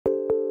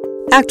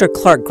Actor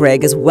Clark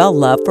Gregg is well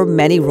loved for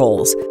many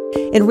roles.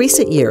 In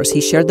recent years,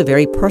 he shared the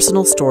very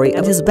personal story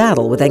of his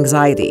battle with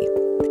anxiety.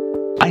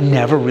 I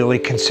never really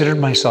considered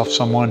myself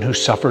someone who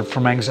suffered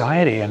from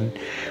anxiety, and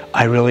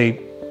I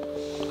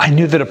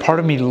knew that a part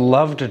of me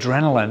loved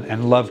adrenaline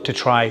and loved to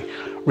try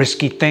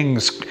risky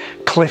things,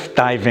 cliff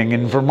diving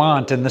in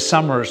Vermont in the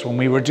summers when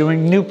we were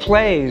doing new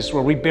plays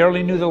where we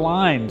barely knew the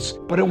lines.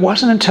 But it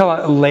wasn't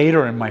until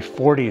later in my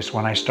 40s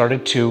when I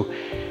started to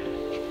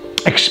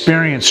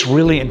experience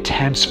really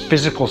intense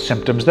physical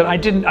symptoms that I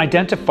didn't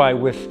identify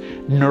with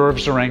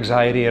nerves or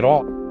anxiety at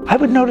all. I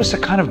would notice a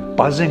kind of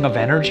buzzing of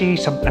energy,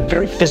 something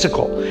very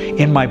physical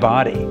in my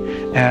body.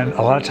 And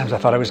a lot of times I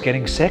thought I was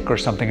getting sick or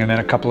something, and then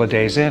a couple of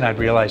days in I'd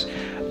realize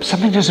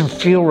something doesn't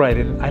feel right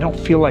and I don't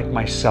feel like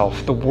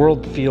myself. The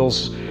world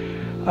feels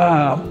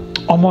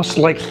almost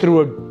like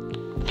through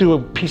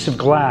a piece of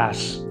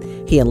glass.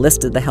 He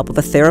enlisted the help of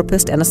a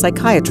therapist and a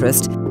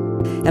psychiatrist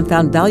and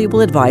found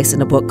valuable advice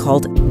in a book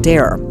called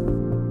Dare.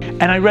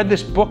 And I read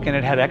this book, and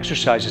it had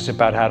exercises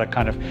about how to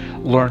kind of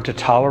learn to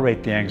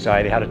tolerate the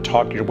anxiety, how to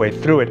talk your way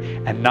through it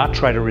and not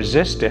try to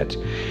resist it.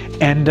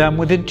 And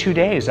within 2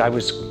 days, I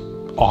was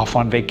off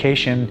on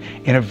vacation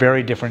in a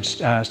very different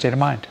state of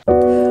mind.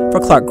 For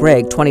Clark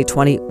Gregg,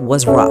 2020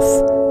 was rough.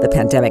 The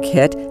pandemic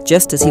hit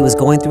just as he was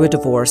going through a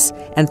divorce,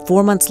 and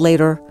 4 months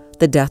later,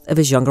 the death of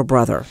his younger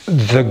brother.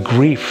 The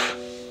grief,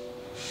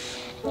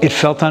 it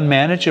felt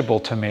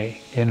unmanageable to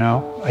me, you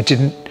know. I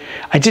didn't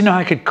know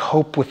I could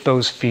cope with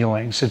those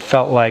feelings. It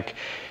felt like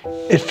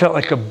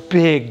a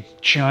big,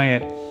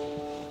 giant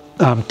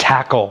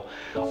tackle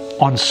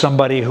on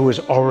somebody who was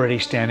already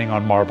standing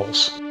on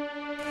marbles.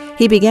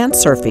 He began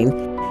surfing,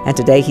 and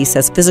today he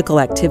says physical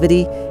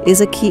activity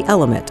is a key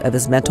element of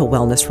his mental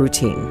wellness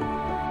routine.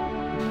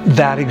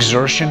 That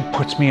exertion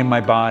puts me in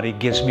my body,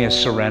 gives me a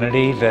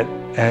serenity that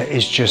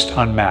is just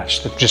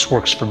unmatched, that just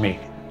works for me.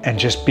 And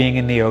just being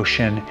in the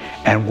ocean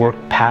and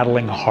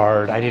paddling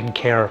hard, I didn't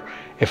care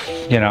if,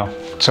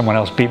 someone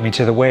else beat me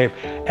to the wave.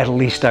 At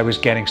least I was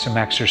getting some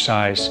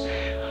exercise.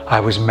 I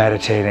was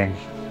meditating.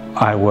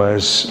 I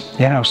was,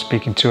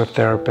 speaking to a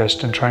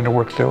therapist and trying to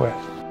work through it.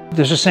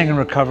 There's a saying in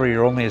recovery,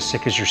 you're only as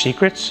sick as your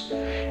secrets.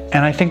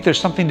 And I think there's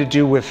something to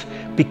do with,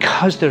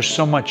 because there's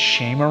so much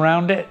shame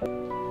around it,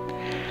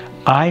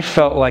 I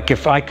felt like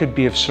if I could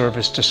be of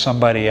service to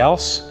somebody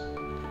else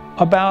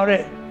about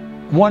it,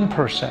 one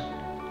person,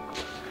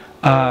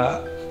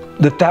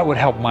 that would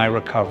help my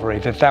recovery,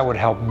 that would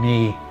help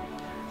me,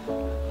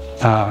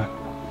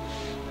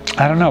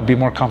 be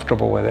more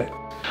comfortable with it.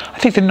 I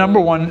think the number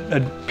one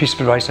piece of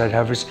advice I'd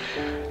have is,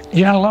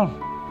 you're not alone.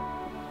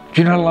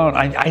 You're not alone.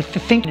 I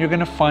think you're going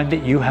to find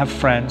that you have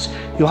friends.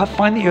 You'll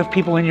find that you have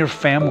people in your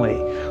family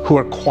who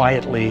are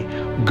quietly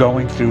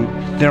going through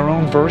their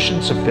own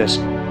versions of this.